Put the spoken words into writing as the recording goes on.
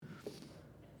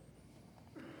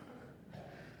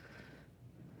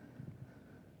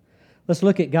Let's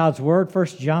look at God's Word. 1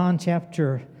 John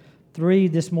chapter 3.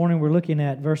 This morning we're looking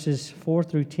at verses 4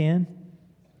 through 10.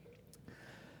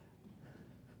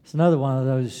 It's another one of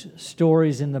those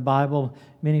stories in the Bible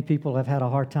many people have had a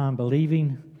hard time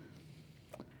believing.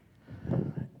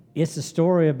 It's a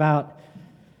story about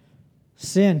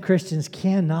sin Christians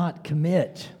cannot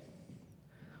commit.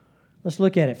 Let's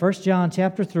look at it. 1 John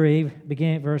chapter 3,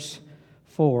 beginning at verse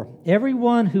 4.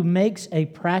 Everyone who makes a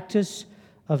practice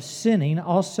of sinning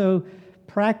also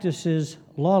practices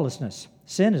lawlessness.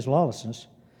 Sin is lawlessness.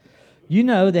 You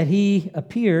know that he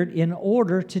appeared in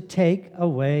order to take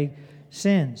away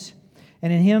sins,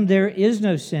 and in him there is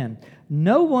no sin.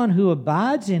 No one who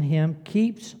abides in him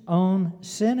keeps on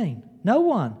sinning. No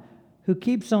one who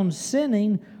keeps on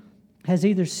sinning has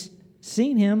either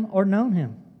seen him or known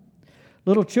him.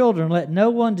 Little children, let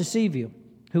no one deceive you.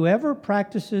 Whoever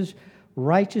practices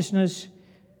righteousness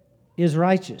is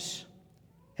righteous,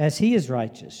 as he is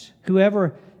righteous.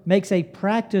 Whoever makes a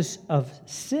practice of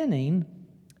sinning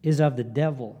is of the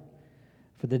devil,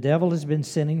 for the devil has been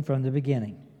sinning from the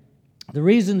beginning. The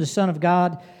reason the Son of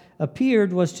God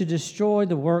appeared was to destroy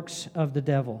the works of the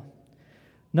devil.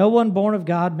 No one born of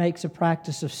God makes a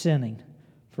practice of sinning,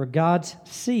 for God's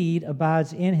seed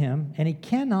abides in him, and he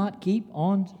cannot keep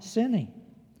on sinning,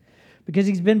 because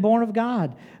he's been born of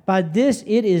God. By this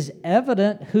it is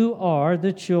evident who are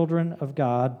the children of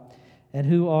God and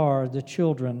who are the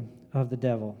children of the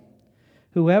devil.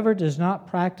 Whoever does not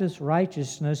practice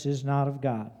righteousness is not of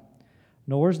God,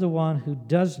 nor is the one who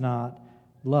does not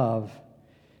love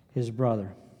his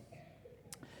brother.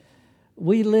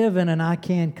 We live in an I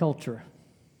can culture.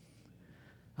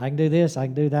 I can do this, I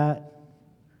can do that.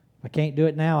 If I can't do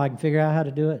it now, I can figure out how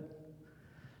to do it.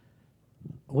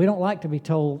 We don't like to be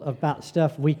told about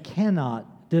stuff we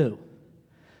cannot do.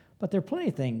 But there are plenty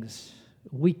of things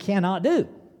we cannot do.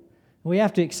 We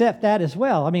have to accept that as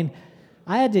well. I mean,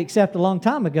 I had to accept a long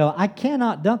time ago, I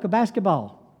cannot dunk a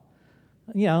basketball.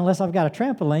 Unless I've got a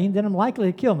trampoline, then I'm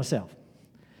likely to kill myself.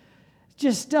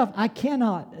 Just stuff I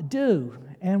cannot do,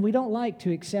 and we don't like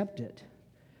to accept it.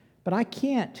 But I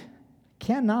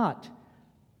cannot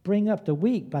bring up the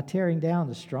weak by tearing down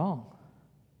the strong.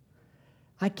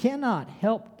 I cannot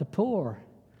help the poor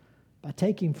by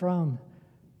taking from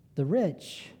the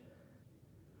rich.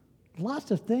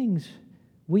 Lots of things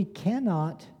we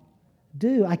cannot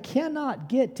do. I cannot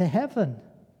get to heaven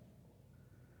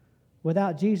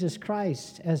without Jesus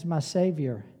Christ as my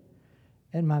Savior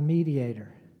and my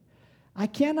mediator. I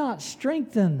cannot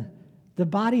strengthen the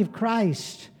body of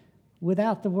Christ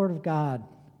without the Word of God,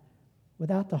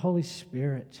 without the Holy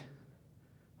Spirit,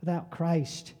 without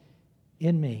Christ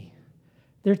in me.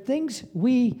 There are things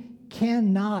we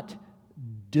cannot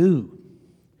do.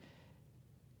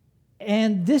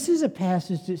 And this is a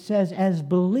passage that says, as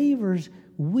believers,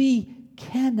 we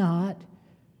cannot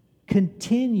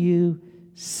continue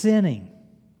sinning.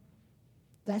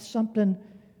 That's something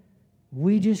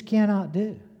we just cannot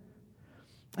do.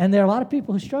 And there are a lot of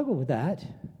people who struggle with that.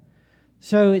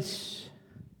 So it's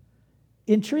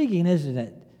intriguing, isn't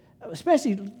it?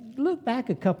 Especially, look back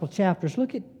a couple chapters.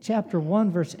 Look at chapter 1,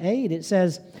 verse 8. It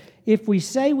says, if we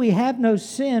say we have no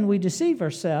sin, we deceive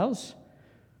ourselves,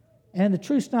 and the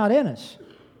truth's not in us.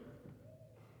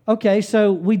 Okay,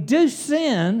 so we do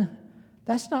sin.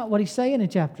 That's not what he's saying in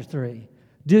chapter 3.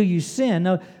 Do you sin?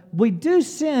 No, we do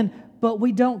sin, but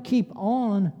we don't keep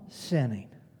on sinning.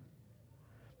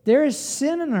 There is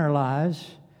sin in our lives,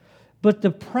 but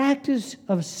the practice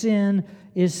of sin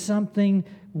is something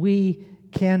we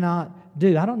cannot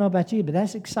do. I don't know about you, but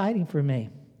that's exciting for me.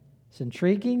 It's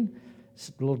intriguing. It's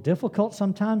a little difficult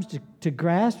sometimes to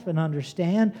grasp and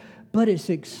understand, but it's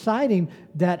exciting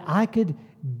that I could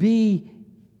be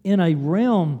in a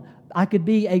realm, I could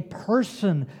be a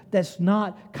person that's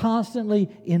not constantly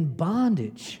in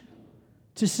bondage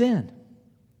to sin.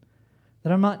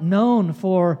 That I'm not known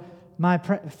for my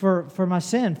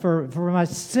sin, for my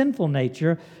sinful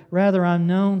nature. Rather, I'm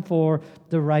known for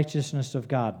the righteousness of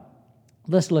God.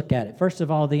 Let's look at it. First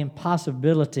of all, the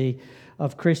impossibility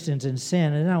of Christians in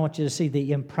sin. And then I want you to see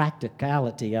the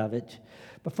impracticality of it.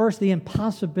 But first, the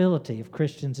impossibility of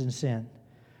Christians in sin.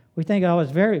 We think,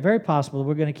 it's very, very possible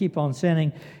we're going to keep on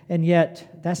sinning, and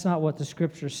yet that's not what the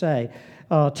Scriptures say.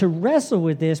 To wrestle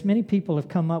with this, many people have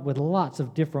come up with lots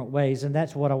of different ways, and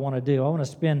that's what I want to do. I want to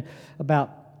spend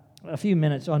about a few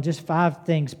minutes on just 5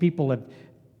 things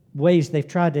ways they've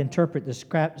tried to interpret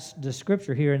the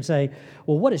Scripture here and say,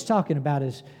 well, what it's talking about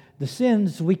is the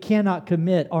sins we cannot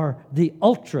commit are the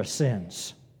ultra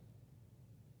sins.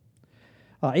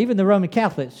 Even the Roman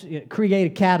Catholics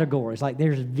created categories, like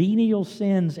there's venial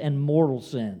sins and mortal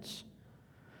sins.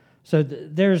 So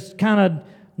there's kind of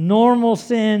normal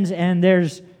sins, and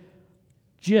there's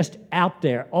just out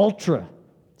there, ultra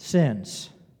sins.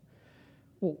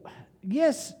 Well,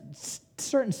 yes,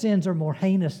 certain sins are more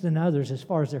heinous than others as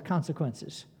far as their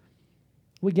consequences.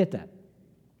 We get that.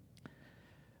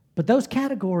 But those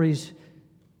categories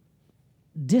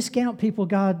discount people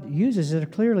God uses that are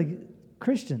clearly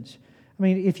Christians. I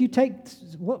mean, if you take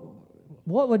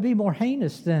what would be more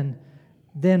heinous than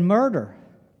murder,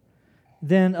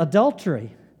 than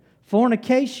adultery,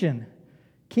 fornication?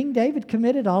 King David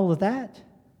committed all of that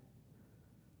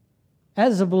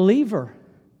as a believer,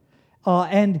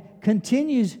 and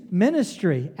continues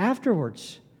ministry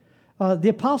afterwards. The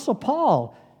Apostle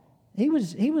Paul, he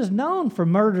was known for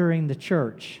murdering the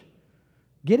church,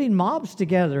 getting mobs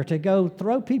together to go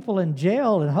throw people in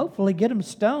jail and hopefully get them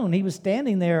stoned. He was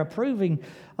standing there approving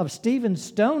of Stephen's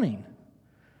stoning.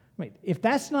 I mean, if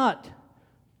that's not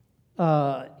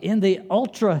in the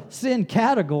ultra sin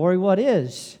category, what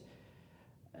is?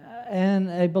 And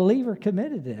a believer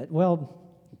committed it. Well,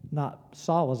 not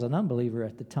Saul was an unbeliever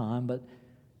at the time, but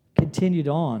continued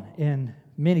on in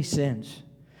many sins.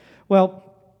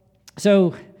 Well,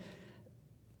 so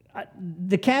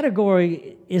the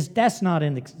category is, that's not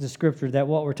in the Scripture, that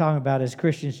what we're talking about is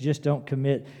Christians just don't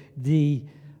commit the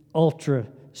ultra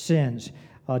sins.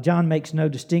 John makes no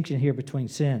distinction here between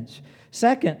sins.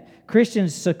 Second,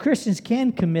 Christians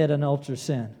can commit an ultra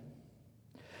sin.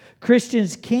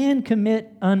 Christians can commit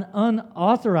an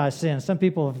unauthorized sin. Some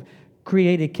people have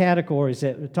created categories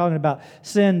that are talking about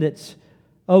sin that's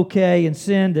okay and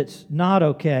sin that's not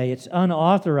okay. It's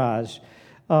unauthorized.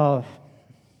 I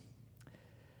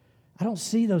don't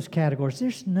see those categories.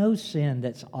 There's no sin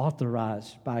that's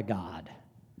authorized by God.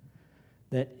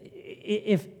 That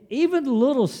if even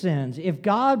little sins, if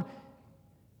God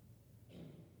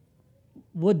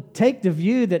would take the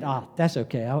view that, that's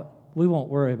okay, we won't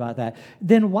worry about that,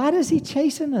 then why does He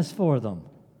chasten us for them?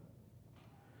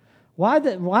 Why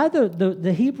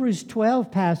the Hebrews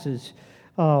 12 passage?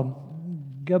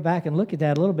 Go back and look at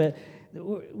that a little bit.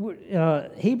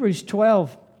 Hebrews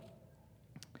 12,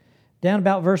 down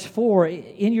about verse 4,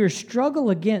 in your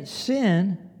struggle against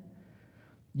sin,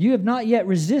 you have not yet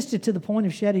resisted to the point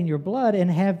of shedding your blood, and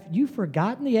have you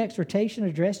forgotten the exhortation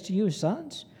addressed to you as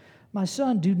sons? My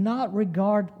son, do not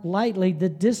regard lightly the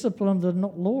discipline of the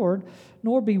Lord,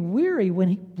 nor be weary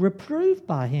when reproved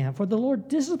by Him. For the Lord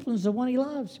disciplines the one He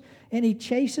loves, and He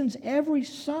chastens every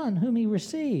son whom He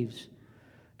receives.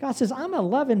 God says, I'm a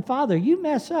loving Father. You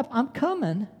mess up, I'm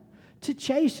coming to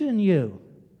chasten you.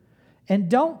 And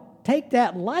don't take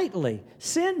that lightly.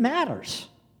 Sin matters.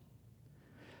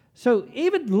 So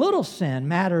even little sin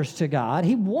matters to God.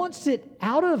 He wants it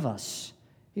out of us.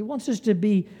 He wants us to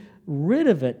be rid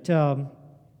of it.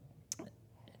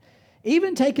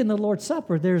 Even taking the Lord's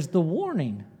Supper, there's the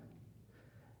warning.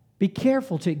 Be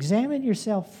careful to examine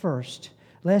yourself first,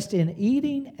 lest in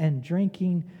eating and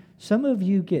drinking some of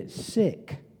you get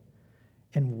sick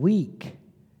and weak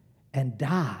and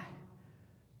die.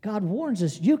 God warns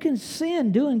us, you can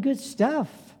sin doing good stuff,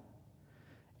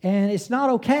 and it's not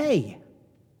okay.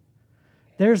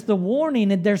 There's the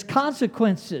warning, and there's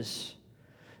consequences.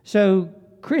 So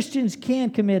Christians can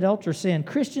commit ultra sin.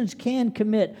 Christians can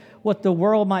commit what the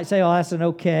world might say, that's an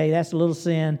okay, that's a little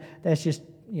sin, that's just,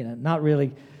 not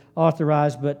really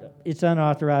authorized, but it's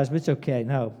unauthorized, but it's okay.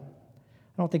 No,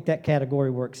 I don't think that category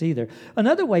works either.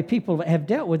 Another way people have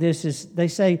dealt with this is they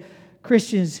say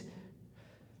Christians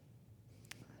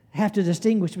have to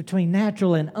distinguish between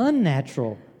natural and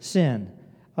unnatural sin,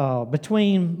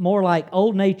 between more like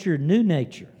old nature, new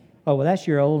nature. Oh, well, that's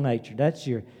your old nature. That's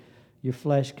your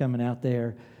flesh coming out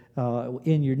there.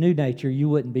 In your new nature, you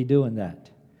wouldn't be doing that.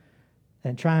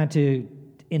 And trying to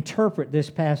interpret this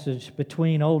passage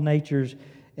between old natures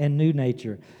and new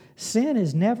nature. Sin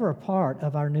is never a part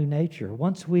of our new nature.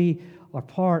 Once we are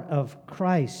part of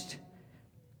Christ,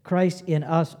 Christ in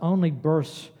us only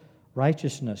births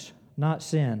righteousness, not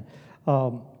sin.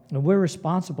 And we're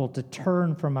responsible to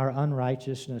turn from our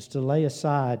unrighteousness, to lay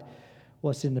aside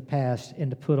what's in the past and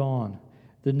to put on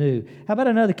the new. How about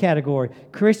another category?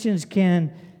 Christians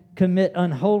can commit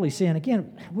unholy sin.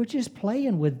 Again, we're just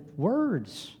playing with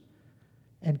words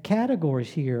and categories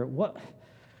here.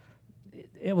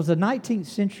 It was a 19th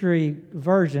century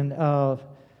version of,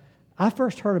 I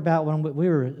first heard about when we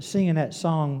were singing that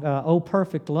song, Oh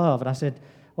Perfect Love, and I said,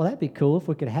 well, that'd be cool if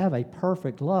we could have a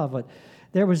perfect love. But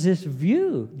there was this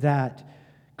view that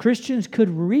Christians could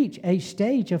reach a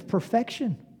stage of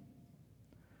perfection.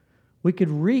 We could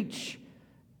reach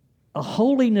a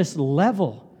holiness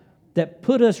level that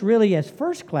put us really as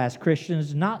first-class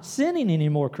Christians, not sinning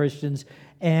anymore Christians,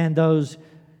 and those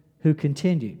who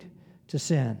continued to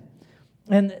sin.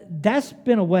 And that's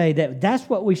been a way that's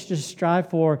what we should strive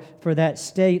for that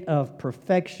state of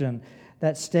perfection,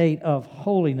 that state of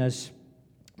holiness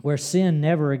where sin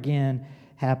never again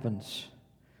happens.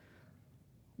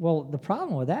 Well, the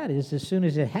problem with that is as soon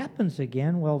as it happens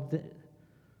again,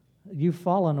 you've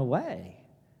fallen away.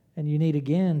 And you need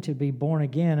again to be born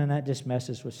again, and that just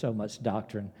messes with so much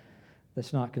doctrine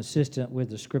that's not consistent with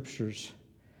the Scriptures.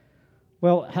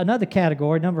 Well, another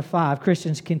category, number 5,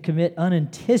 Christians can commit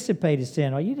unanticipated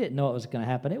sin. You didn't know it was going to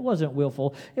happen. It wasn't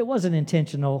willful. It wasn't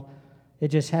intentional. It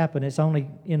just happened. It's only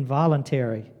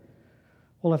involuntary.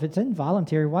 Well, if it's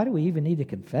involuntary, why do we even need to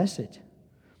confess it?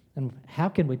 And how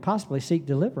can we possibly seek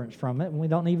deliverance from it when we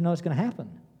don't even know it's going to happen?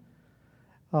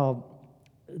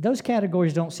 Those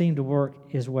categories don't seem to work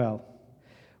as well.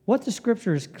 What the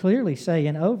Scripture is clearly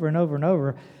saying over and over and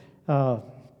over,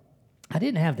 I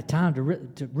didn't have the time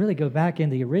to really go back in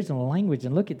the original language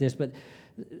and look at this, but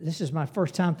this is my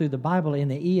first time through the Bible in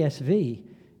the ESV,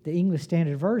 the English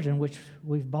Standard Version, which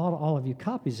we've bought all of you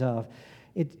copies of.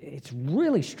 It's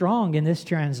really strong in this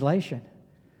translation.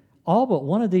 All but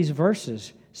one of these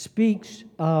verses speaks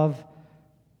of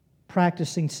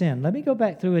practicing sin. Let me go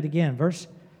back through it again. Verse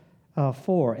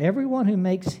 4, everyone who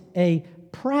makes a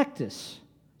practice,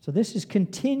 so this is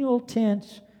continual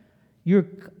tense, you're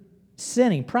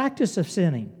sinning, practice of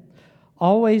sinning,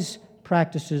 always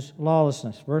practices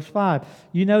lawlessness. Verse 5,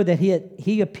 you know that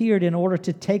he appeared in order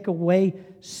to take away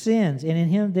sins, and in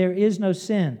him there is no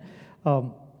sin.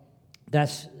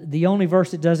 That's the only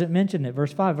verse that doesn't mention it.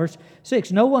 Verse 5. Verse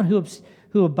 6, no one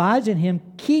who abides in him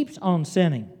keeps on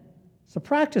sinning. It's the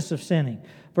practice of sinning.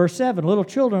 Verse 7, little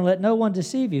children, let no one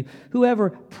deceive you. Whoever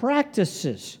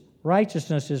practices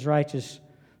righteousness is righteous.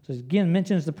 So again,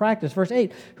 mentions the practice. Verse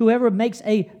 8, whoever makes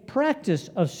a practice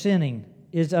of sinning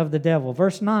is of the devil.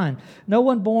 Verse 9, no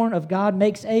one born of God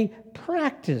makes a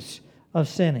practice of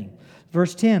sinning.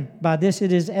 Verse 10, by this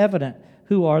it is evident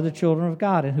who are the children of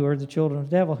God and who are the children of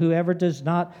the devil. Whoever does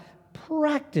not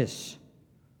practice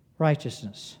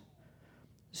righteousness.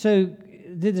 So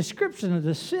the description of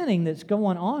the sinning that's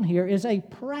going on here is a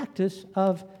practice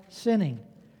of sinning.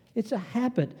 It's a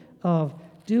habit of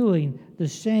doing the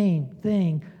same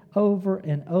thing over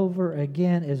and over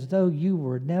again as though you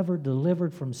were never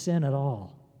delivered from sin at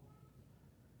all.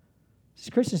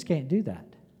 Christians can't do that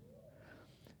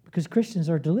because Christians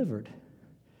are delivered.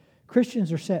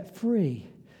 Christians are set free.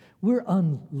 We're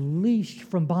unleashed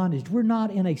from bondage. We're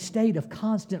not in a state of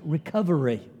constant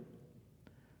recovery.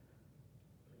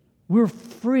 We're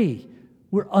free.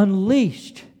 We're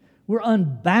unleashed. We're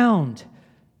unbound.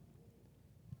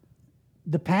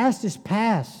 The past is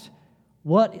past.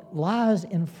 What lies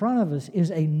in front of us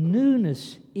is a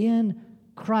newness in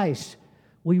Christ.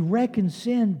 We reckon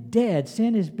sin dead.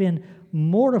 Sin has been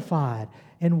mortified.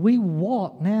 And we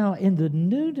walk now in the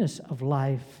newness of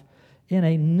life in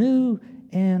a new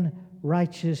and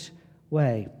righteous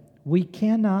way. We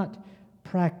cannot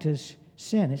practice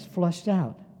sin. It's flushed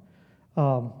out.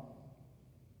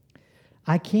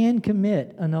 I can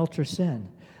commit an ultra sin.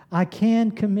 I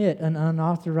can commit an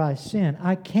unauthorized sin.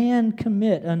 I can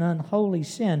commit an unholy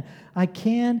sin. I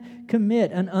can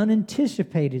commit an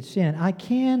unanticipated sin. I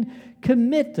can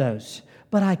commit those,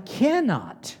 but I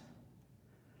cannot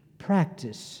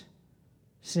practice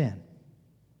sin.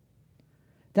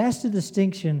 That's the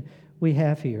distinction we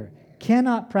have here.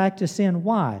 Cannot practice sin.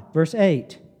 Why? Verse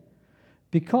 8.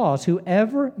 Because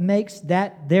whoever makes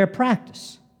that their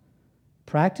practice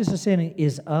of sinning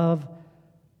is of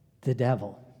the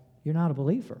devil. You're not a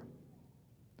believer.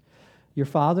 Your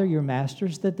father, your master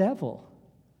is the devil.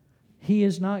 He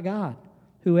is not God.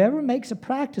 Whoever makes a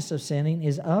practice of sinning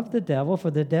is of the devil,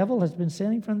 for the devil has been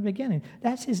sinning from the beginning.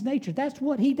 That's his nature. That's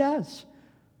what he does.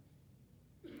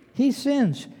 He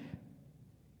sins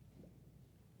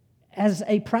as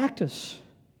a practice.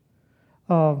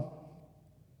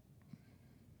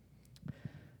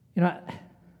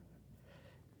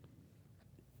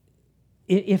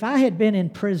 If I had been in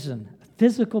prison, a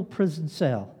physical prison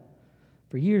cell,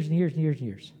 for years and years and years and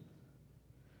years,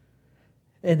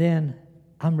 and then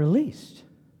I'm released,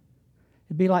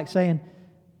 it'd be like saying,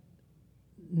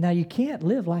 now you can't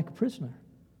live like a prisoner.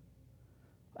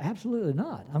 Absolutely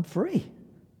not. I'm free.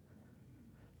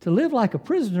 To live like a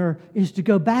prisoner is to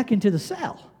go back into the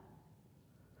cell,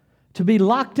 to be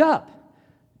locked up,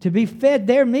 to be fed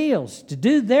their meals, to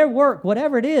do their work,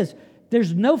 whatever it is.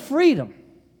 There's no freedom.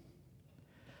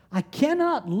 I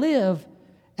cannot live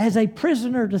as a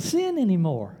prisoner to sin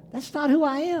anymore. That's not who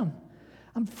I am.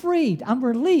 I'm freed. I'm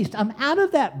released. I'm out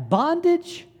of that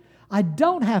bondage. I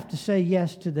don't have to say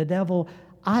yes to the devil.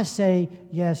 I say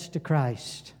yes to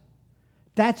Christ.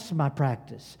 That's my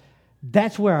practice.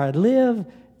 That's where I live.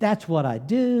 That's what I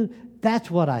do.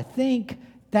 That's what I think.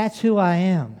 That's who I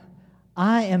am.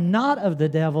 I am not of the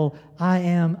devil. I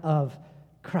am of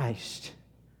Christ.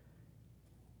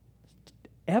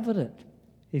 Evident,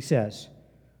 he says.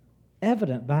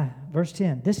 Evident by verse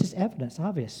 10. This is evidence,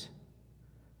 obvious.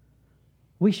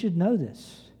 We should know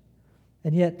this.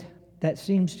 And yet, that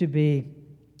seems to be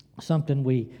something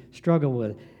we struggle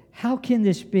with. How can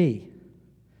this be?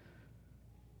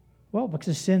 Well,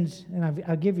 because sin's, and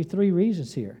I'll give you 3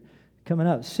 reasons here coming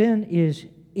up. Sin is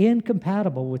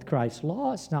incompatible with Christ's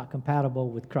law. It's not compatible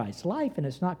with Christ's life, and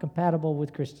it's not compatible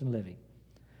with Christian living.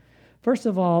 First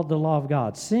of all, the law of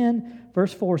God. Sin,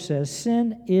 verse 4 says,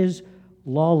 sin is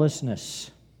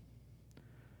lawlessness.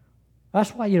 That's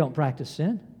why you don't practice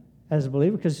sin as a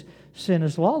believer, because sin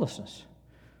is lawlessness.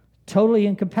 Totally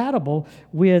incompatible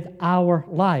with our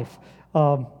life.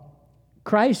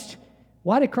 Christ,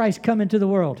 why did Christ come into the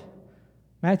world?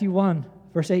 Matthew 1,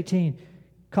 verse 18.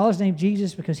 Call his name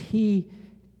Jesus because he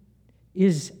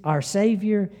is our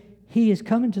Savior. He is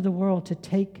come into the world to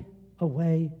take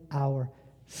away our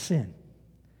sin.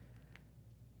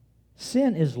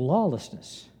 Sin is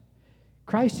lawlessness.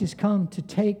 Christ has come to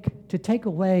take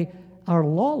away our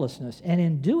lawlessness. And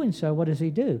in doing so, what does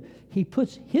he do? He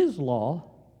puts his law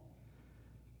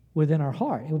within our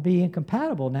heart. It would be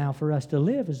incompatible now for us to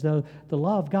live as though the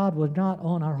law of God was not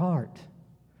on our heart.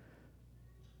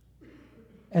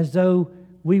 As though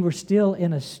we were still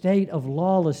in a state of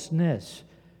lawlessness,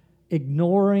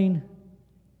 ignoring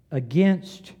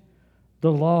against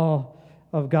the law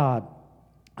of God.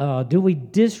 Do we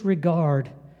disregard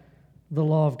the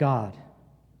law of God?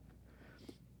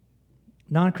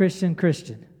 Non-Christian,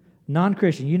 Christian.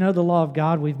 Non-Christian, you know the law of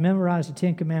God. We've memorized the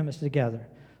 10 Commandments together.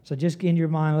 So just in your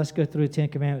mind, let's go through the 10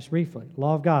 Commandments briefly.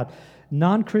 Law of God.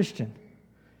 Non-Christian.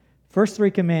 First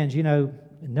 3 commands, you know,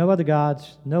 no other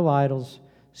gods, no idols,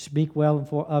 speak well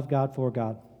of God, for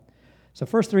God. So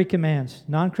first 3 commands.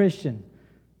 Non-Christian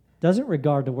doesn't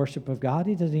regard the worship of God.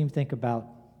 He doesn't even think about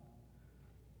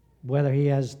whether he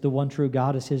has the one true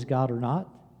God as his God or not.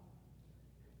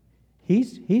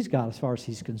 He's God as far as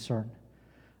he's concerned.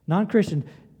 Non-Christian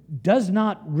does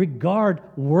not regard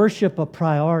worship a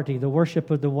priority, the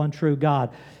worship of the one true God.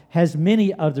 Has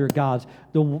many other gods.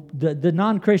 The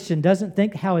non-Christian doesn't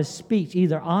think how his speech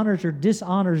either honors or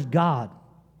dishonors God.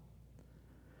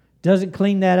 Doesn't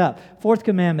clean that up. 4th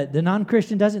commandment, the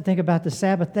non-Christian doesn't think about the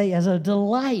Sabbath day as a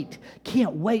delight.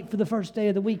 Can't wait for the first day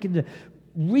of the week and to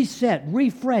reset,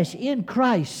 refresh in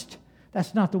Christ.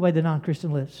 That's not the way the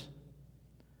non-Christian lives.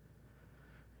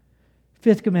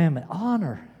 5th commandment,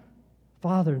 honor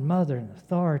father and mother and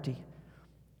authority.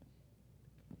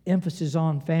 Emphasis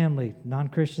on family.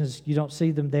 Non-Christians, you don't see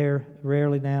them there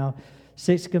rarely now.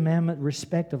 6th commandment,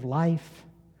 respect of life.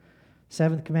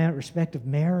 7th commandment, respect of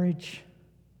marriage.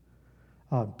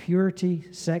 Purity,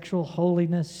 sexual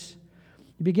holiness.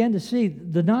 You begin to see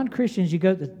the non-Christians, you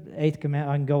go to the 8th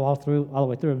commandment, I can go all the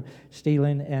way through them.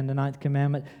 Stealing, and the 9th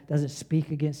commandment, doesn't speak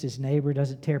against his neighbor,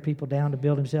 doesn't tear people down to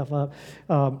build himself up.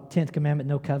 10th commandment,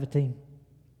 no coveting.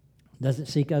 Doesn't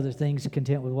seek other things,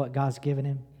 content with what God's given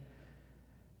him.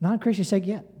 Non-Christians say,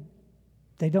 yeah,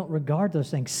 they don't regard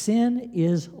those things. Sin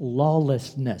is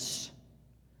lawlessness.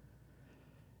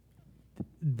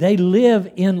 They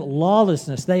live in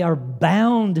lawlessness. They are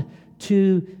bound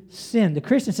to sin. The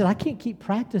Christian said, I can't keep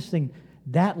practicing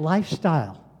that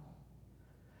lifestyle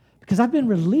because I've been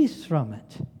released from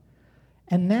it.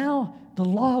 And now the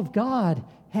law of God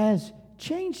has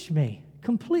changed me,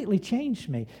 completely changed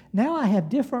me. Now I have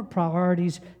different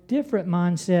priorities, different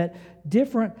mindset,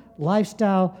 different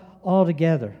lifestyle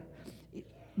altogether.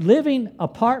 Living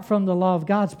apart from the law of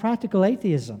God is practical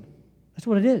atheism. That's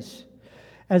what it is.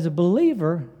 As a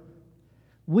believer,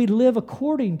 we live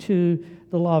according to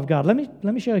the law of God. Let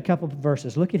me show you a couple of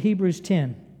verses. Look at Hebrews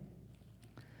 10.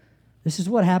 This is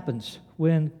what happens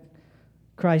when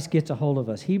Christ gets a hold of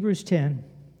us. Hebrews 10.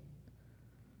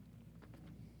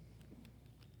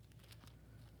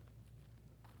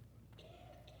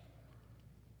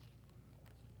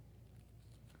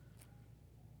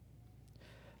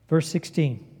 Verse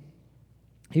 16.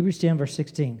 Hebrews 10, verse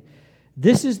 16.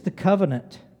 This is the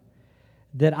covenant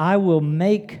that I will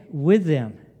make with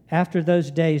them after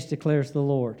those days, declares the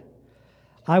Lord.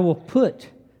 I will put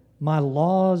my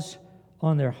laws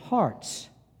on their hearts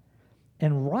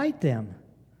and write them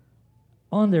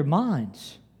on their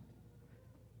minds.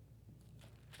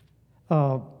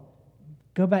 Go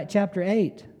back chapter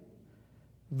 8,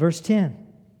 verse 10.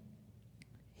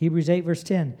 Hebrews 8, verse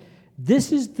 10.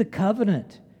 This is the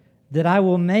covenant that I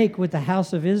will make with the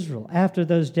house of Israel after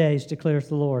those days, declares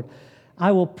the Lord.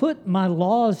 I will put my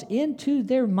laws into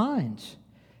their minds,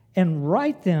 and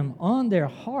write them on their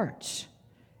hearts,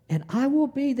 and I will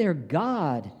be their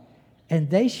God, and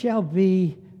they shall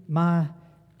be my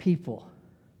people.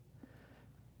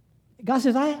 God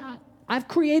says, I've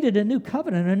created a new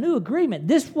covenant, a new agreement.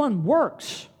 This one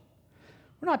works.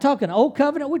 We're not talking old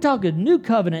covenant, we're talking new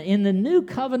covenant. In the new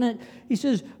covenant, he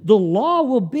says, the law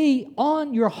will be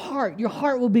on your heart. Your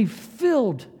heart will be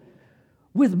filled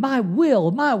with my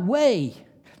will, my way.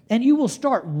 And you will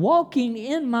start walking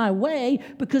in my way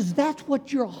because that's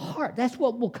what your heart, that's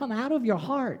what will come out of your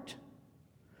heart.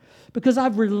 Because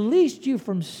I've released you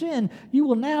from sin, you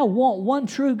will now want one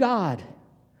true God.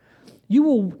 You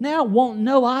will now want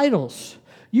no idols.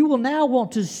 You will now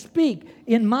want to speak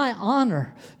in my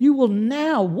honor. You will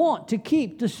now want to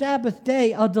keep the Sabbath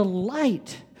day a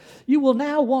delight. You will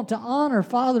now want to honor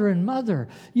father and mother.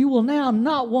 You will now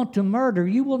not want to murder.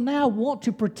 You will now want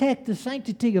to protect the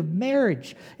sanctity of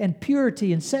marriage and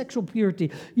purity and sexual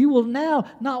purity. You will now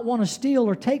not want to steal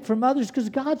or take from others because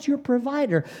God's your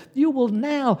provider. You will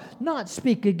now not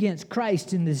speak against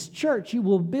Christ in this church. You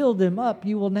will build them up.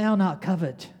 You will now not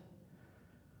covet.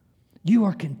 You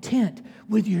are content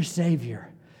with your Savior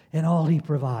and all He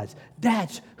provides.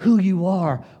 That's who you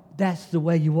are. That's the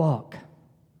way you walk.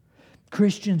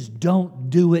 Christians don't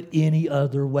do it any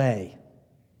other way.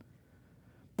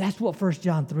 That's what 1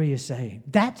 John 3 is saying.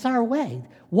 That's our way.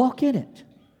 Walk in it.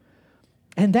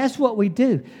 And that's what we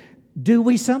do. Do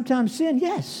we sometimes sin?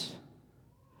 Yes.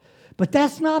 But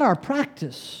that's not our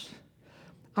practice.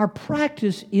 Our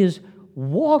practice is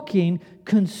walking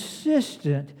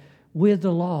consistent with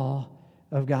the law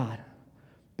of God.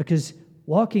 Because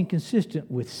walking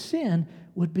consistent with sin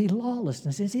would be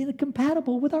lawlessness. It's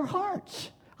incompatible with our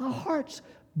hearts. Our hearts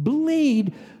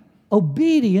bleed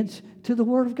obedience to the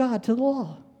Word of God, to the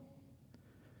law.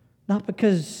 Not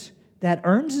because that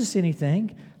earns us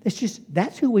anything. It's just,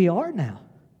 that's who we are now.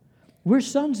 We're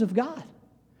sons of God.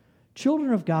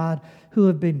 Children of God who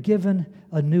have been given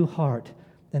a new heart.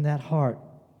 And that heart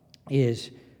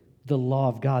is the law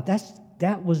of God.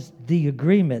 That was the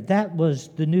agreement. That was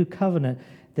the new covenant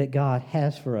that God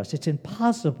has for us. It's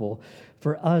impossible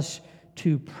for us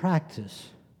to practice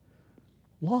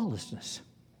lawlessness.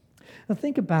 Now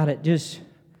think about it. Just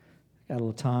got a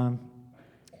little time.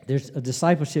 There's a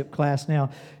discipleship class now.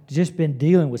 Just been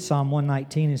dealing with Psalm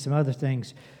 119 and some other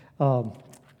things.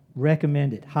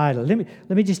 Recommend it highly. Let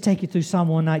me just take you through Psalm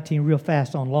 119 real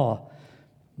fast on law.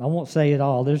 I won't say it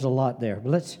all. There's a lot there,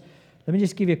 but let me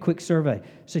just give you a quick survey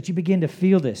so that you begin to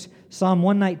feel this. Psalm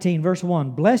 119, verse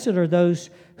 1. Blessed are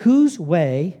those whose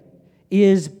way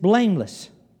is blameless.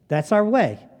 That's our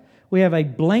way. We have a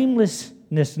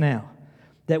blamelessness now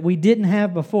that we didn't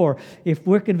have before. If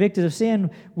we're convicted of sin,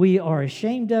 we are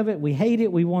ashamed of it. We hate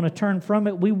it. We want to turn from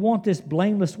it. We want this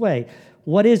blameless way.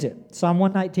 What is it? Psalm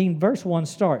 119, verse 1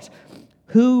 starts.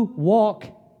 Who walk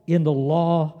in the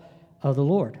law of the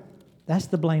Lord. That's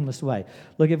the blameless way.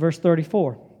 Look at verse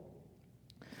 34.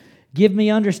 Give me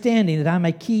understanding that I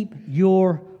may keep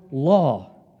your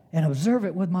law and observe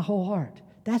it with my whole heart.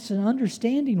 That's an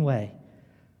understanding way.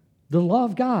 The law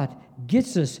of God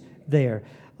gets us there.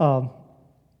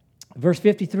 Verse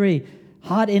 53,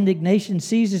 hot indignation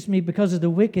seizes me because of the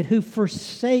wicked who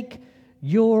forsake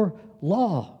your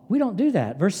law. We don't do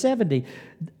that. Verse 70,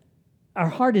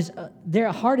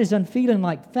 their heart is unfeeling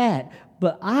like fat,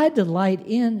 but I delight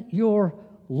in your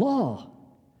law.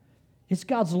 It's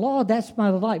God's law, that's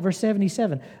my delight. Verse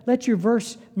 77, let your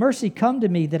mercy come to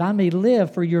me that I may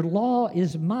live, for your law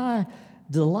is my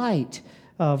delight.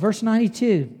 Verse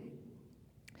 92,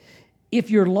 if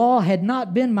your law had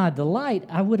not been my delight,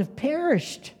 I would have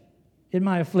perished in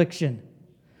my affliction.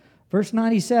 Verse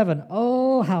 97,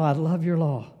 oh, how I love your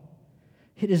law.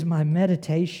 It is my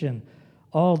meditation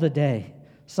all the day.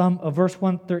 Verse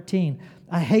 113,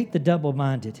 I hate the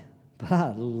double-minded, but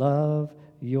I love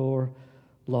your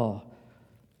law.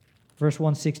 Verse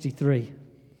 163,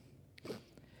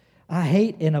 I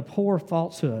hate and abhor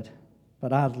falsehood,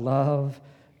 but I love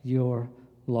your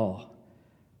law.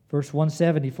 Verse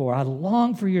 174, I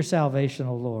long for your salvation,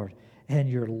 O Lord, and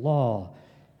your law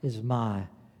is my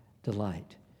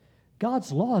delight.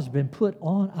 God's law has been put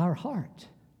on our heart.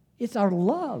 It's our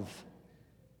love.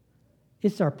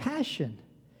 It's our passion.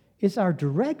 It's our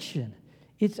direction.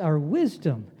 It's our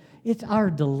wisdom. It's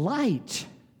our delight.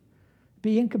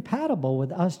 Be incompatible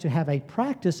with us to have a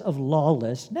practice of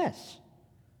lawlessness.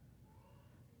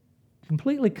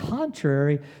 Completely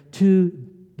contrary to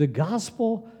the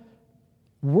gospel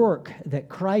work that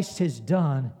Christ has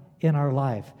done in our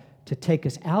life to take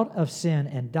us out of sin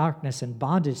and darkness and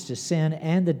bondage to sin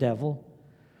and the devil,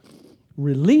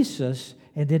 release us,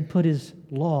 and then put His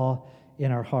law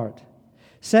in our heart.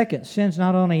 Second, sin's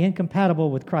not only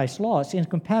incompatible with Christ's law, it's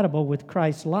incompatible with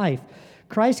Christ's life.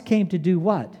 Christ came to do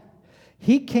what?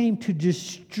 He came to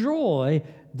destroy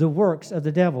the works of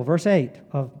the devil. Verse 8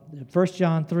 of 1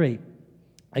 John 3.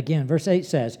 Again, verse 8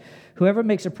 says, whoever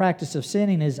makes a practice of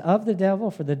sinning is of the devil,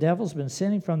 for the devil's been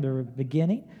sinning from the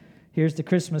beginning. Here's the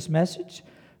Christmas message.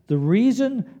 The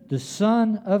reason the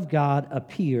Son of God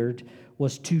appeared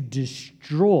was to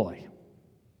destroy.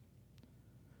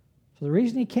 So the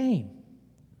reason he came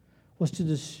was to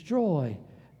destroy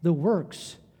the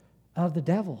works of the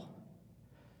devil.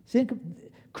 See,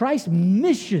 Christ's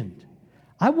mission,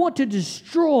 I want to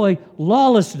destroy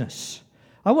lawlessness.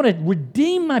 I want to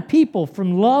redeem my people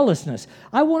from lawlessness.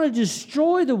 I want to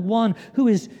destroy the one who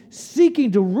is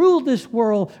seeking to rule this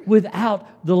world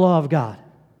without the law of God.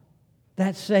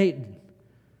 That's Satan.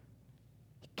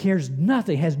 He cares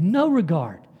nothing, has no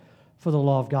regard for the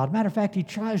law of God. Matter of fact, he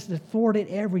tries to thwart it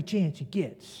every chance he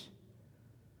gets.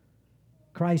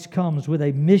 Christ comes with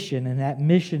a mission, and that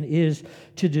mission is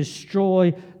to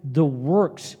destroy the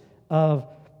works of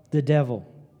the devil.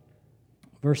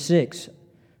 Verse 6,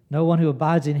 no one who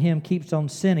abides in him keeps on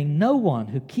sinning. No one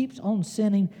who keeps on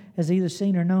sinning has either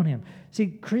seen or known him. See,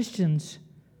 Christians,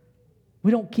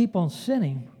 we don't keep on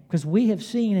sinning because we have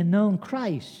seen and known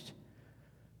Christ.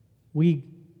 We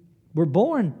were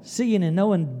born seeing and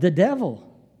knowing the devil.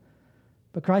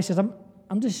 But Christ says,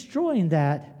 I'm destroying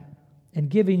that and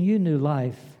giving you new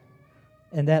life,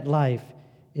 and that life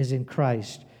is in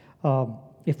Christ.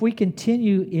 If we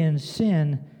continue in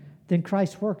sin, then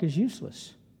Christ's work is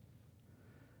useless.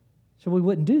 So we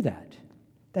wouldn't do that.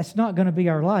 That's not going to be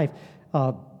our life.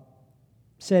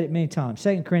 Said it many times.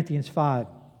 2 Corinthians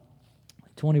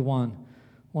 5:21,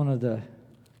 one of the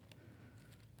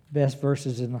best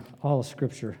verses in all of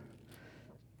Scripture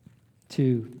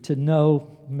to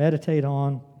know, meditate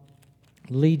on,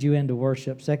 lead you into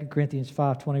worship. 2 Corinthians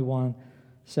 5:21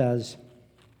 says,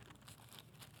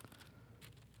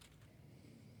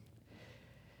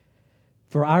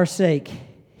 for our sake,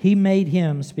 he made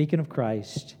him, speaking of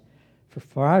Christ,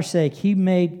 for our sake, he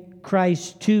made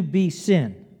Christ to be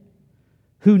sin,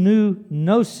 who knew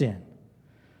no sin,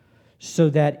 so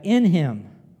that in him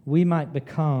we might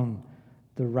become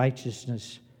the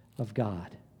righteousness of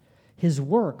God. His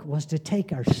work was to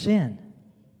take our sin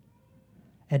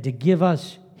and to give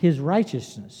us his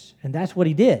righteousness. And that's what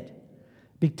he did.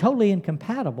 It'd be totally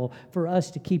incompatible for us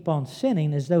to keep on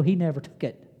sinning as though he never took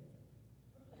it.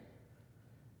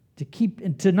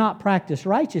 To not practice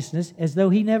righteousness as though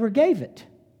he never gave it.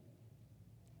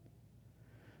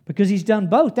 Because he's done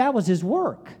both. That was his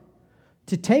work.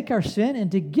 To take our sin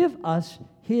and to give us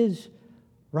his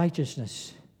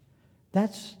righteousness.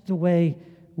 That's the way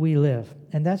we live.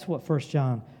 And that's what 1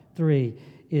 John 3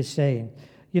 is saying.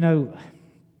 You know,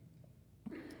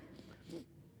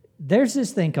 there's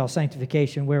this thing called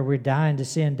sanctification where we're dying to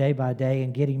sin day by day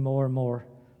and getting more and more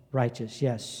righteous,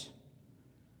 yes.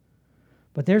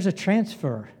 But there's a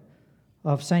transfer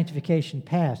of sanctification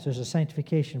past. There's a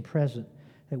sanctification present.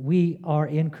 That we are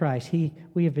in Christ.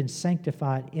 We have been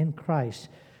sanctified in Christ.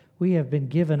 We have been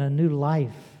given a new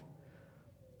life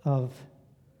of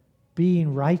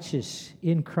being righteous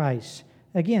in Christ.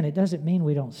 Again, it doesn't mean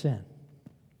we don't sin.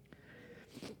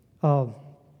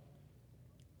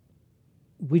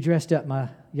 We dressed up my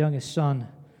youngest son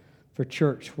for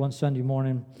church one Sunday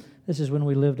morning. This is when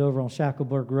we lived over on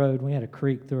Shackleburg Road. We had a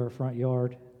creek through our front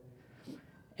yard.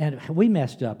 And we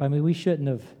messed up. I mean, we shouldn't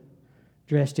have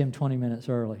dressed him 20 minutes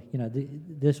early. You know,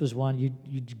 this was one,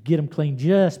 you get him clean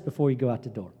just before you go out the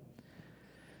door.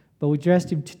 But we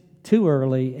dressed him too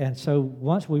early, and so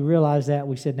once we realized that,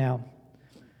 we said, now,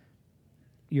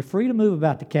 you're free to move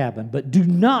about the cabin, but do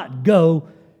not go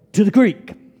to the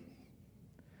creek.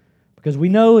 Because we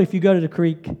know if you go to the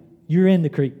creek, you're in the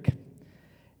creek.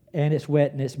 And it's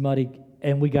wet and it's muddy,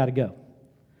 and we got to go.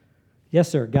 Yes,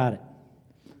 sir, got it.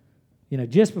 You know,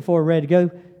 just before we're ready to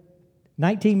go,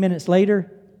 19 minutes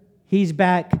later, he's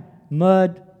back,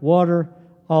 mud, water,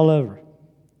 all over. I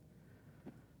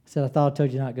said, I thought I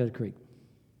told you not to go to the creek.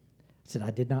 I said,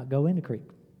 I did not go in the creek.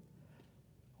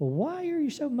 Well, why are you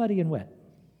so muddy and wet?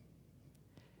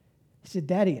 He said,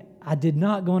 Daddy, I did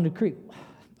not go in the creek.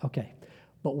 Okay,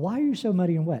 but why are you so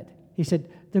muddy and wet? He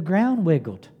said, the ground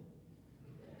wiggled.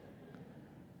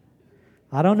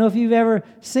 I don't know if you've ever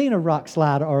seen a rock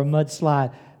slide or a mud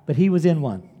slide, but he was in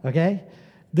one, okay?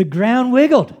 The ground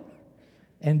wiggled,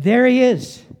 and there he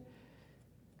is.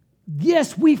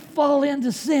 Yes, we fall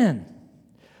into sin,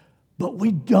 but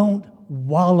we don't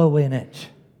wallow in it.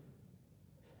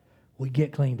 We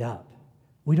get cleaned up.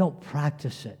 We don't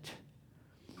practice it.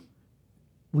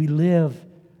 We live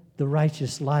the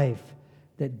righteous life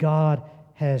that God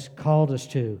has called us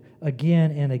to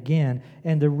again and again.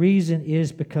 And the reason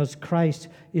is because Christ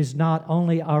is not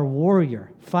only our warrior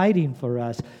fighting for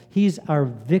us, He's our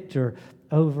victor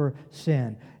over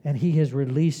sin. And He has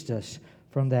released us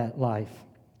from that life.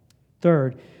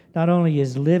 Third, not only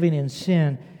is living in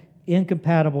sin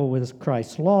incompatible with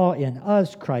Christ's law in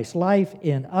us, Christ's life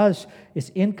in us is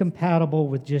incompatible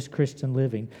with just Christian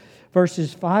living.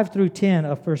 Verses 5 through 10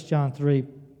 of 1 John 3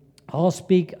 all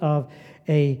speak of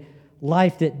a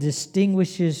life that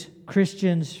distinguishes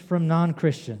Christians from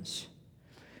non-Christians.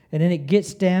 And then it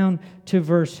gets down to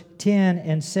verse 10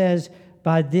 and says,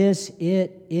 by this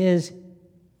it is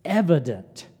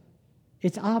evident.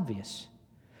 It's obvious.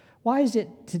 Why is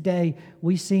it today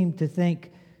we seem to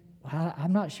think, well,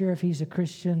 I'm not sure if he's a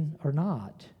Christian or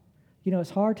not? You know,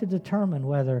 it's hard to determine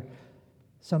whether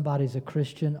somebody's a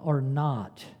Christian or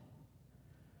not.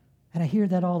 And I hear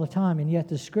that all the time, and yet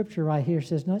the scripture right here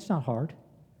says, no, it's not hard.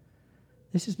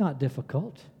 This is not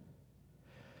difficult.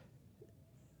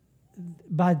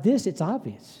 By this, it's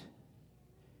obvious.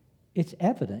 It's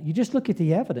evident. You just look at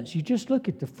the evidence. You just look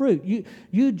at the fruit.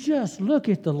 You just look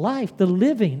at the life, the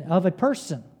living of a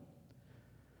person.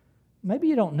 Maybe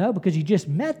you don't know because you just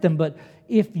met them, but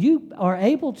if you are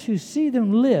able to see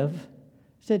them live,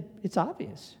 it's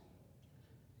obvious.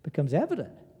 It becomes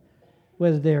evident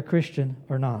whether they're Christian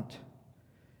or not.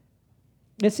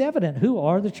 It's evident who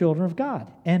are the children of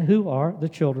God and who are the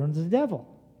children of the devil.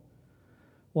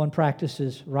 One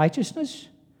practices righteousness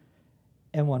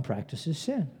and one practices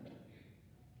sin.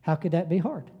 How could that be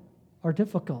hard or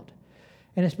difficult?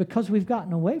 And it's because we've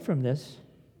gotten away from this,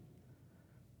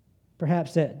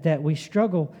 perhaps, that we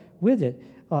struggle with it.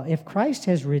 If Christ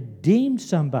has redeemed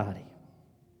somebody,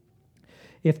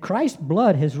 if Christ's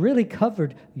blood has really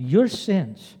covered your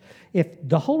sins, if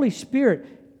the Holy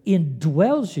Spirit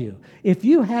indwells you, if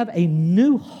you have a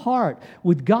new heart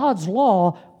with God's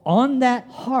law on that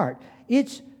heart,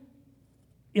 it's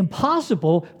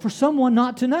impossible for someone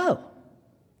not to know.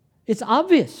 It's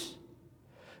obvious.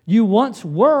 You once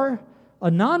were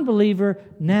a non-believer,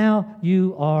 now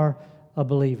you are a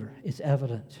believer. It's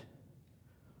evident.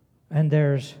 And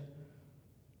there's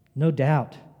no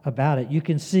doubt about it. You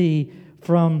can see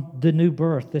from the new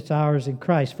birth that's ours in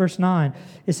Christ. Verse 9,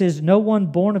 it says, no one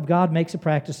born of God makes a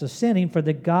practice of sinning, for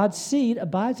the God's seed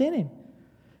abides in him.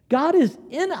 God is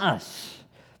in us,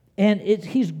 and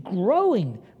He's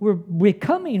growing. We're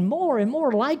becoming more and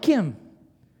more like Him.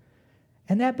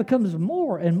 And that becomes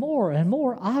more and more and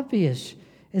more obvious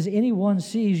as anyone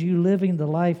sees you living the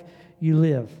life you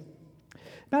live.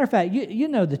 Matter of fact, you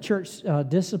know the church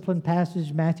discipline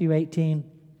passage, Matthew 18,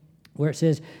 where it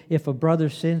says, if a brother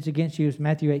sins against you, it's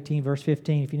Matthew 18, verse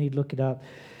 15, if you need to look it up.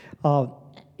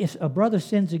 If a brother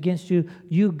sins against you,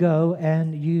 you go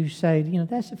and you say,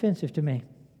 that's offensive to me,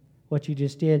 what you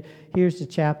just did. Here's the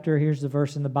chapter, here's the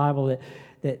verse in the Bible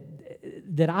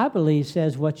that I believe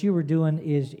says what you were doing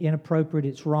is inappropriate,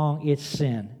 it's wrong, it's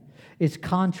sin. It's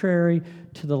contrary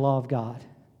to the law of God.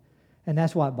 And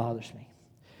that's why it bothers me.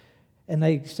 And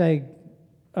they say,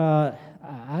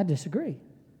 I disagree.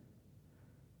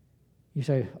 You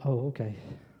say, oh, okay.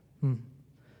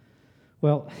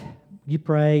 Well, you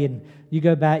pray and you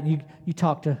go back and you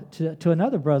talk to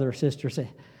another brother or sister. Say,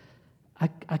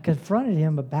 I confronted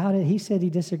him about it. He said he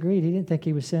disagreed. He didn't think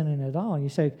he was sinning at all. And you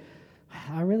say,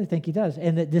 I really think he does.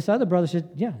 And this other brother said,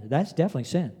 yeah, that's definitely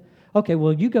sin. Okay,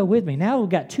 well, you go with me. Now we've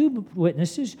got two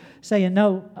witnesses saying,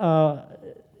 no,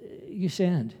 you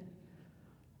sinned.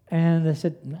 And they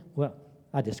said, well,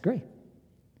 I disagree.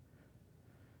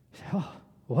 Oh,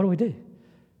 what do we do?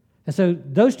 And so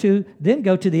those two then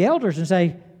go to the elders and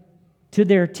say, to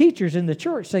their teachers in the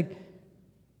church, say,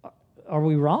 are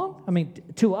we wrong? I mean,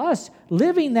 to us,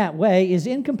 living that way is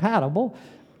incompatible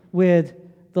with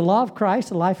the law of Christ,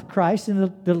 the life of Christ,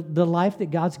 and the life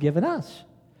that God's given us.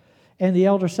 And the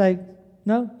elders say,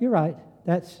 no, you're right.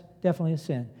 That's definitely a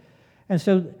sin. And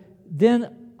so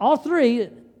then all three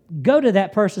go to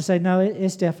that person and say, no,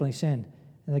 it's definitely sin.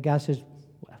 And the guy says,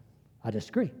 well, I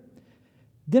disagree.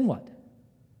 Then what?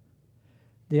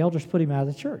 The elders put him out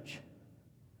of the church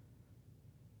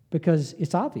because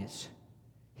it's obvious.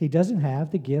 He doesn't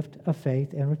have the gift of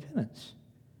faith and repentance.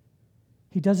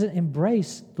 He doesn't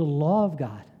embrace the law of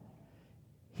God.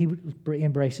 He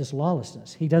embraces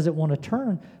lawlessness. He doesn't want to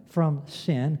turn from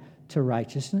sin to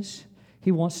righteousness.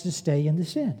 He wants to stay in the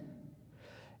sin.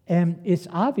 And it's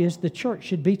obvious the church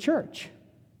should be church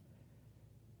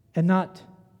and not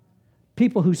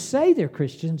people who say they're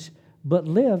Christians but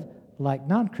live like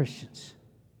non-Christians.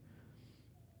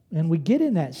 And we get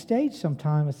in that stage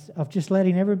sometimes of just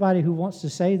letting everybody who wants to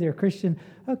say they're Christian,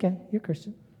 okay, you're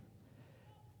Christian,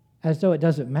 as though it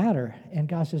doesn't matter. And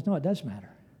God says, no, it does matter.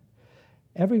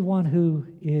 Everyone who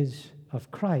is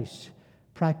of Christ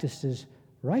practices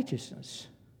righteousness,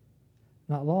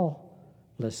 not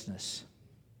lawlessness.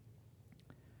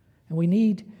 And we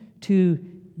need to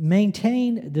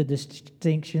maintain the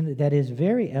distinction that is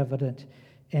very evident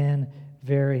and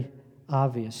very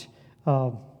obvious.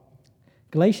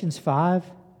 Galatians 5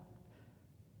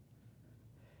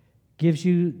 gives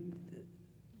you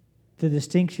the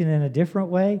distinction in a different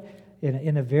way,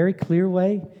 in a very clear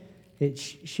way. It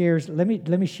shares. Let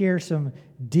me share some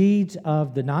deeds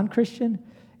of the non-Christian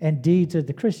and deeds of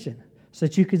the Christian, so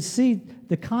that you can see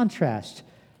the contrast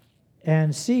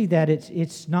and see that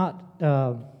it's not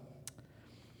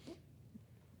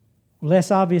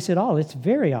less obvious at all. It's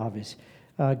very obvious.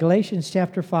 Galatians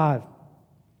chapter 5,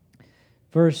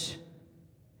 verse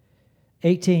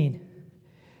 18.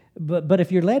 But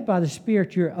if you're led by the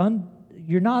Spirit, you're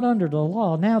not under the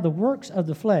law. Now the works of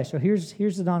the flesh. So here's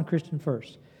the non-Christian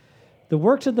first. The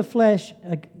works of the flesh,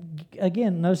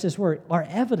 again, notice this word, are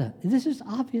evident. This is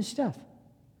obvious stuff.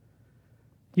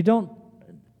 You don't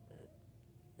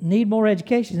need more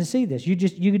education to see this.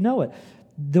 You know it.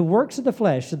 The works of the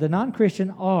flesh, so the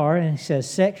non-Christian are, and it says,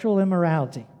 sexual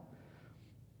immorality.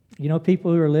 You know,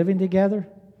 people who are living together,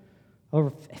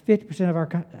 over 50% of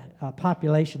our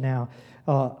population now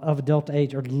of adult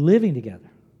age are living together,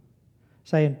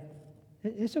 saying,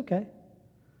 it's okay.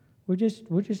 We're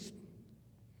just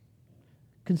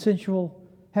consensual,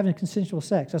 having consensual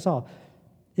sex, that's all.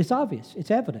 It's obvious.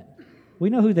 It's evident. We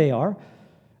know who they are.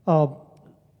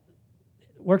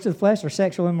 Works of the flesh are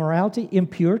sexual immorality,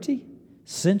 impurity,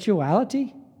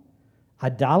 sensuality,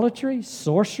 idolatry,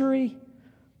 sorcery,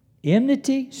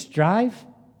 enmity, strife,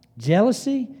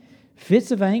 jealousy, fits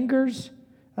of anger,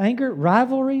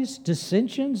 rivalries,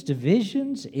 dissensions,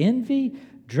 divisions, envy,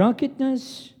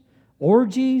 drunkenness,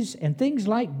 orgies, and things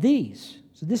like these.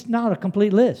 So this is not a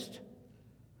complete list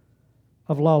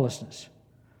of lawlessness.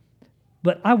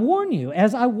 But I warn you,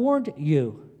 as I warned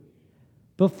you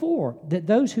before, that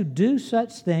those who do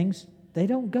such things, they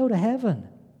don't go to heaven.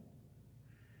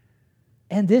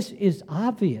 And this is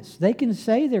obvious. They can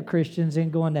say they're Christians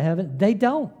and going to heaven. They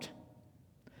don't.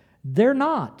 They're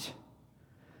not.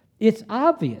 It's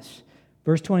obvious.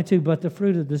 Verse 22, but the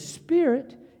fruit of the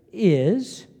Spirit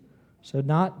is, so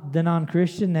not the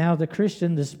non-Christian, now the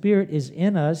Christian, the Spirit is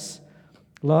in us,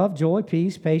 love, joy,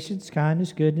 peace, patience,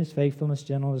 kindness, goodness, faithfulness,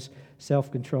 gentleness,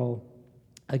 self-control.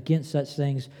 Against such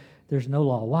things, there's no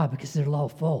law. Why? Because they're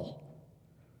lawful.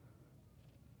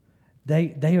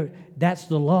 That's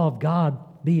the law of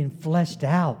God being fleshed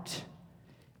out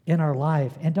in our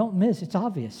life. And don't miss, it's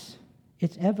obvious.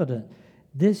 It's evident.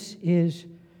 This is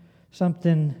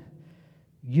something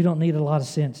you don't need a lot of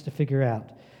sense to figure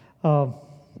out.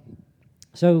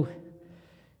 So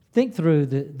think through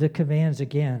the commands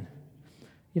again.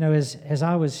 You know, as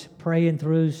I was praying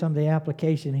through some of the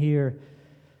application here,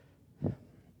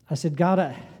 I said,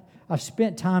 God, I've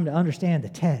spent time to understand the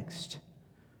text.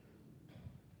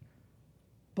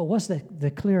 But what's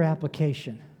the clear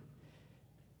application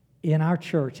in our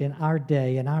church, in our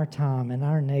day, in our time, in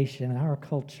our nation, in our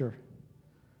culture?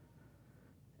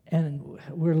 And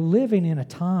we're living in a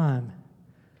time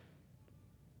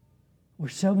where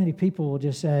so many people will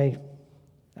just say,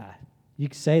 you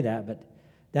can say that, but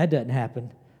that doesn't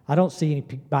happen. I don't see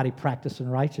anybody practicing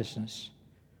righteousness.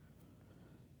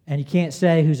 And you can't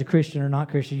say who's a Christian or not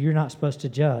Christian. You're not supposed to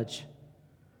judge,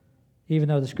 even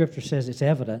though the Scripture says it's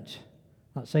evident.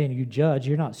 I'm not saying you judge.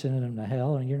 You're not sending them to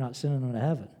hell, and you're not sending them to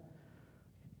heaven.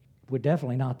 We're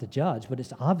definitely not the judge, but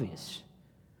it's obvious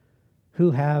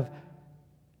who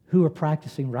are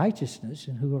practicing righteousness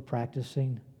and who are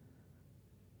practicing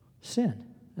sin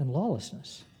and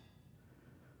lawlessness.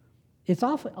 It's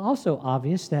also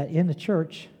obvious that in the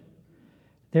church,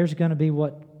 there's going to be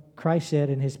what Christ said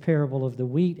in his parable of the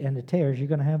wheat and the tares. You're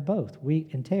going to have both,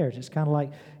 wheat and tares. It's kind of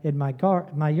like in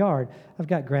my yard, I've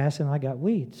got grass and I got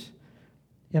weeds.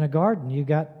 In a garden, you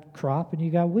got crop and you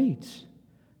got weeds.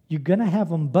 You're going to have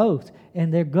them both,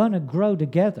 and they're going to grow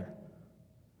together.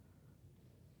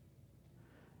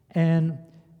 And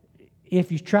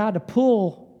if you try to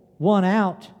pull one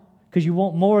out because you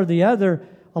want more of the other,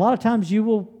 a lot of times you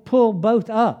will pull both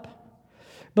up.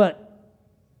 But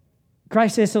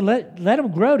Christ says, so let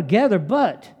them grow together,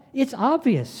 but it's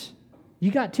obvious.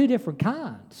 You got two different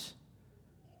kinds.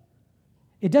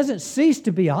 It doesn't cease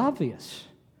to be obvious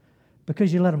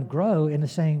because you let them grow in the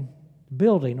same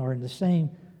building or in the same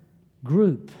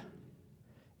group.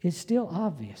 It's still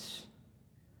obvious.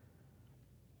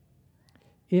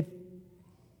 If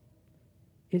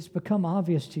it's become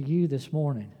obvious to you this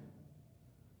morning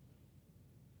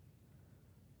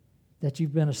that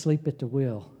you've been asleep at the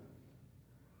wheel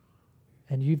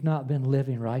and you've not been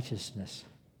living righteousness.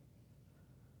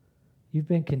 You've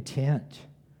been content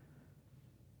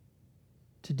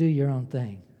to do your own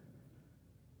thing.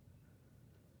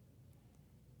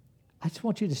 I just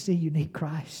want you to see you need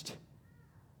Christ.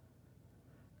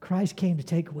 Christ came to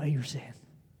take away your sin,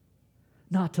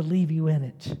 not to leave you in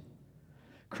it.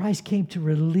 Christ came to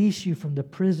release you from the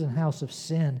prison house of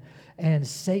sin and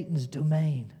Satan's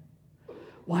domain.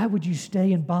 Why would you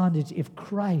stay in bondage if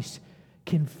Christ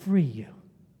can free you?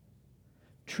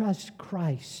 Trust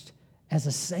Christ as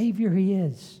a Savior He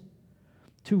is,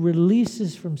 to release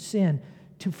us from sin,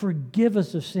 to forgive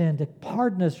us of sin, to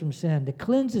pardon us from sin, to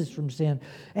cleanse us from sin,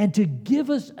 and to give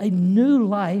us a new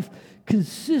life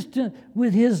consistent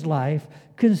with His life,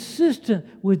 consistent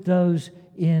with those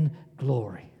in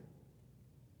glory.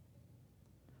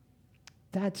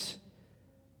 That's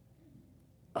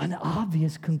an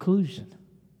obvious conclusion,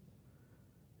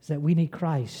 is that we need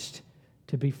Christ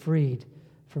to be freed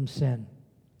from sin.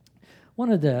 One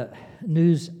of the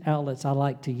news outlets I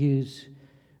like to use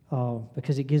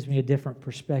because it gives me a different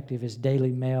perspective is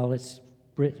Daily Mail. It's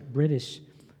British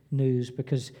news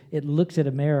because it looks at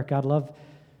America.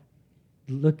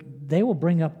 They will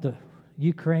bring up the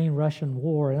Ukraine-Russian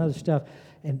war and other stuff,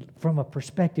 and from a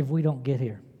perspective we don't get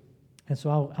here. And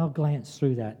so I'll glance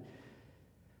through that.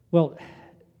 Well,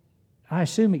 I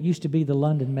assume it used to be the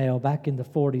London Mail back in the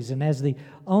 40s, and as the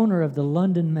owner of the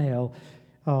London Mail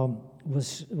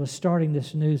was starting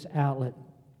this news outlet,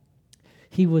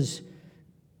 he was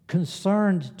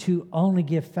concerned to only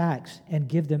give facts and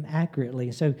give them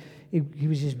accurately. So he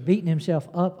was just beating himself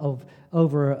up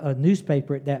over a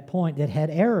newspaper at that point that had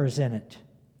errors in it.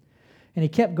 And he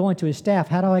kept going to his staff,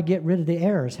 how do I get rid of the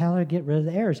errors? How do I get rid of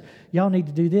the errors? Y'all need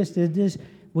to do this, this.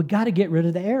 We've got to get rid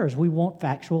of the errors. We want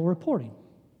factual reporting.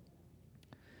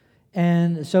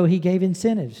 And so he gave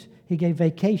incentives. He gave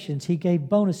vacations. He gave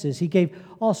bonuses. He gave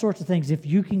all sorts of things. If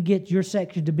you can get your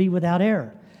section to be without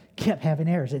error, kept having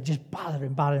errors. It just bothered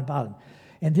him.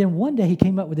 And then one day he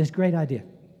came up with this great idea.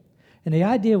 And the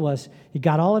idea was, he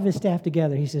got all of his staff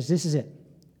together. He says, this is it.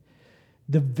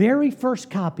 The very first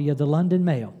copy of the London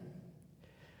Mail,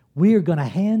 we are going to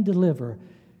hand deliver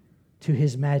to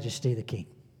His Majesty the King.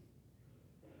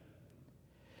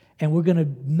 And we're going to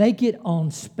make it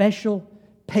on special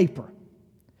paper.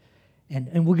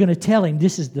 And we're going to tell him,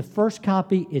 this is the first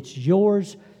copy. It's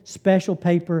yours, special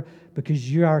paper,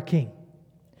 because you're our king.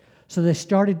 So they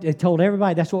told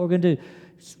everybody, that's what we're going to do.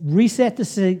 Reset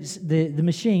the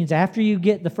machines after you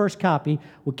get the first copy.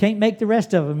 We can't make the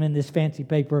rest of them in this fancy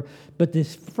paper, but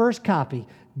this first copy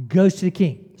goes to the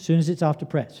king as soon as it's off the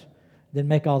press. Then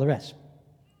make all the rest.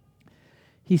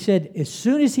 He said as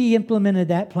soon as he implemented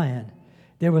that plan,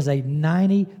 there was a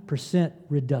 90%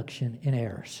 reduction in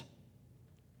errors.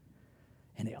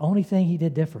 And the only thing he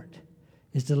did different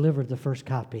is deliver the first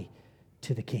copy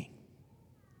to the king.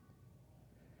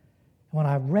 When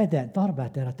I read that and thought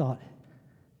about that, I thought,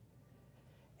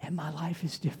 and my life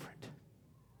is different.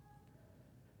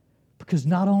 Because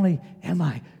not only am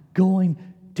I going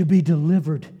to be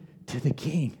delivered to the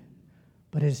king,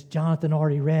 but as Jonathan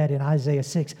already read in Isaiah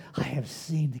 6, I have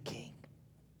seen the king.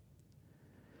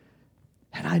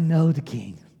 And I know the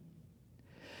king.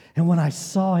 And when I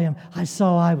saw him, I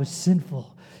saw I was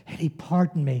sinful. And he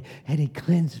pardoned me, and he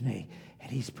cleansed me,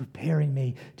 and he's preparing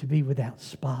me to be without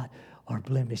spot or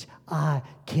blemish. I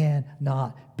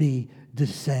cannot be the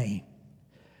same.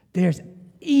 There's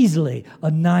easily a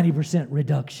 90%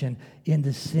 reduction in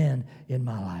the sin in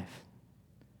my life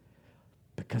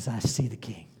because I see the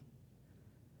king.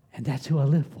 And that's who I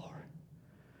live for.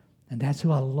 And that's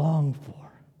who I long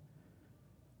for.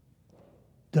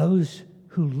 Those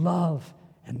who love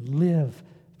and live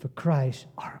for Christ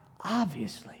are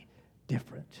obviously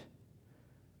different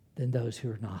than those who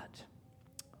are not.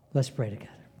 Let's pray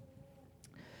together.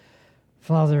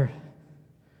 Father,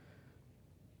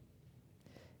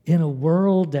 in a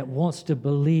world that wants to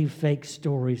believe fake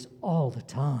stories all the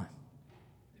time,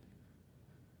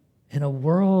 in a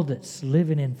world that's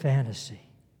living in fantasy,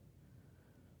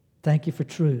 thank you for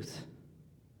truth,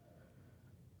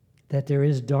 that there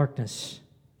is darkness,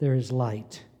 there is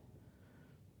light,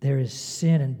 there is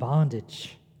sin and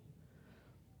bondage,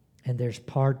 and there's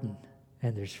pardon,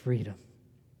 and there's freedom.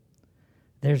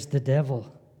 There's the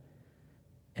devil,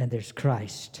 and there's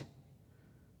Christ.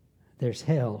 There's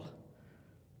hell,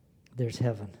 there's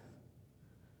heaven.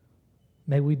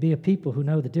 May we be a people who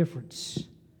know the difference,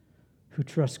 who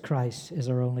trust Christ as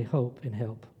our only hope and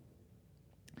help.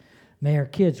 May our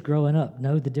kids growing up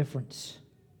know the difference.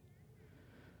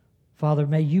 Father,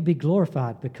 may you be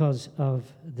glorified because of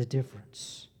the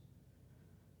difference.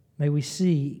 May we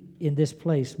see in this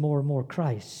place more and more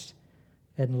Christ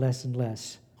and less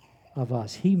of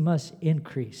us. He must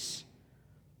increase,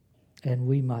 and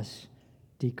we must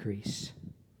decrease.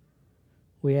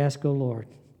 We ask, O Lord,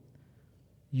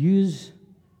 use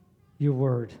your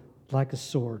word like a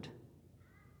sword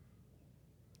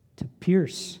to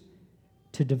pierce,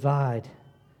 to divide,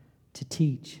 to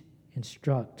teach,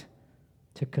 instruct,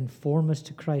 to conform us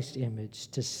to Christ's image,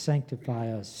 to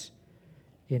sanctify us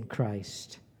in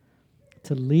Christ,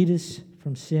 to lead us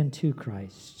from sin to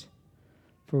Christ.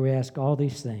 For we ask all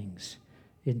these things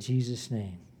in Jesus'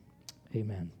 name.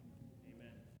 Amen.